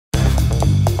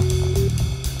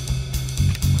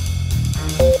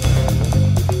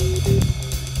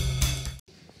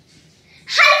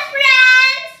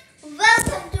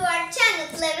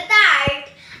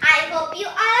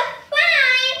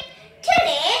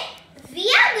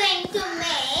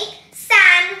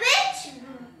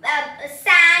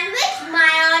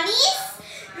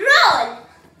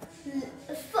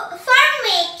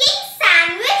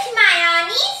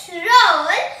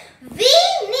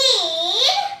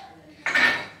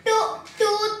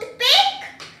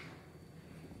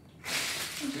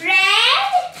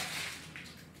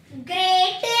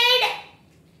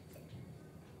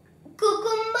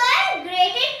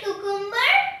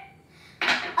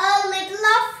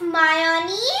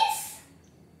mayonnaise,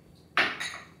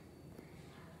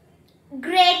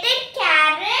 grated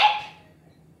carrot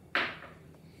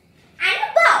and a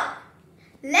bowl.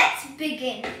 Let's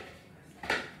begin.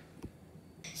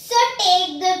 So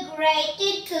take the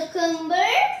grated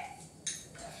cucumber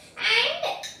and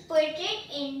put it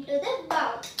into the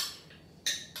bowl.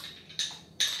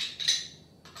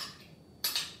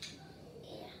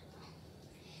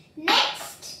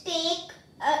 Next, take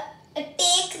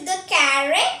the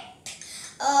carrot,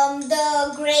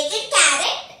 the grated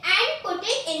carrot, and put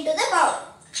it into the bowl.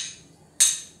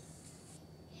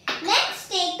 Next,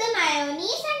 take the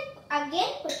mayonnaise and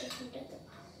again put it into the bowl.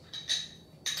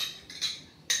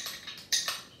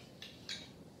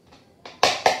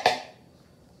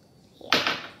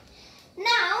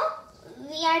 Now,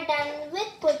 we are done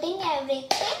with putting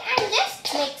everything and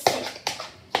just mix it.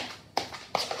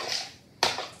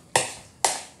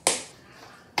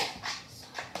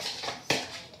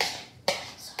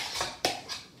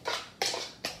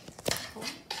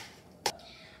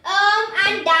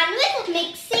 I'm done with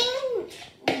mixing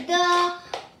the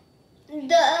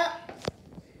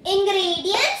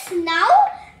ingredients. Now,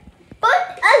 put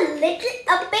a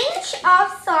pinch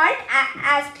of salt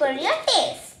as per your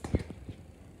taste.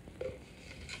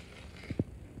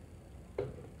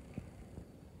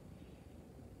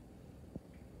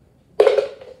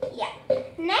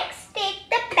 Next, take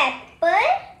the pepper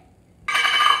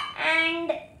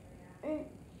and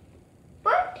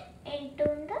put into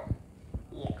the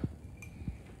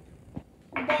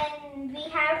Then we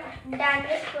have done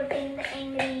with putting the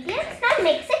ingredients. Now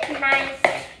mix it nicely.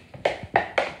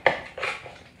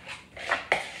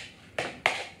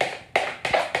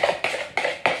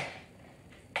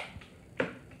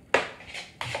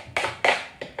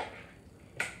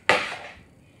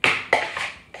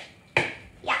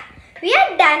 We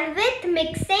are done with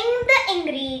mixing the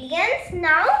ingredients.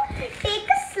 Now take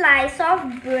a slice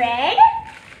of bread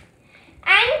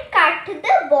and cut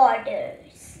the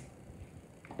borders.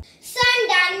 So I'm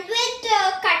done with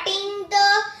cutting the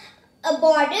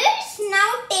borders.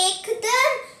 Now take the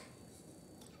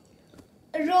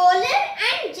roller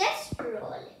and just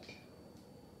roll it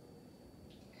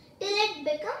till it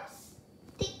becomes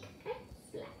thick and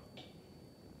flat.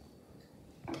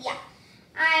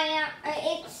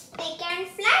 It's thick and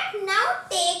flat. Now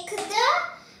take the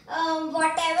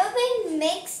whatever we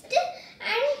mixed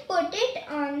and put it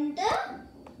on the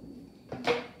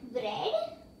bread.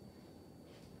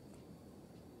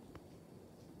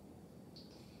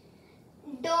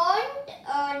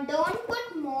 Don't put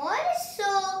more,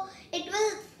 so it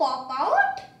will pop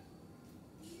out.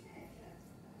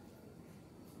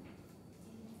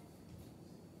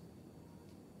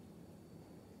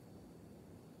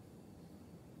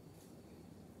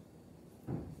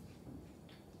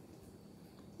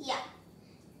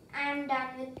 I'm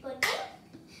done with putting.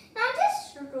 Now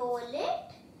just roll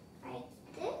it like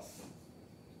this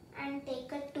and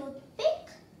take a toothpick.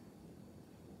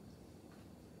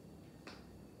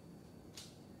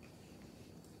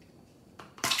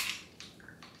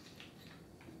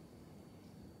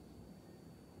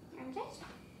 And just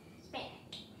spin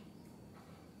it.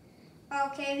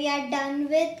 Okay, we are done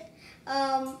with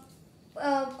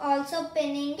also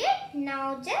pinning it.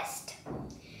 Now just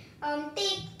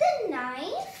take the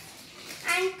knife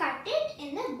and cut it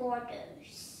in the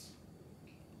borders.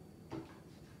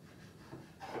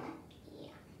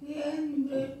 And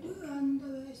bread and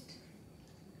the rest.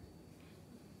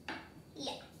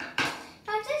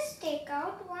 Now just take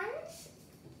out once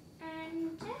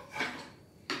and just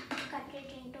cut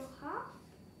it into half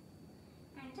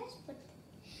and just put.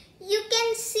 You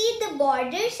can see the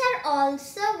borders are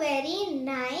also very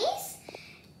nice.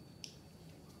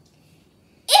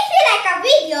 If you like our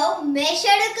video, make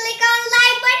sure to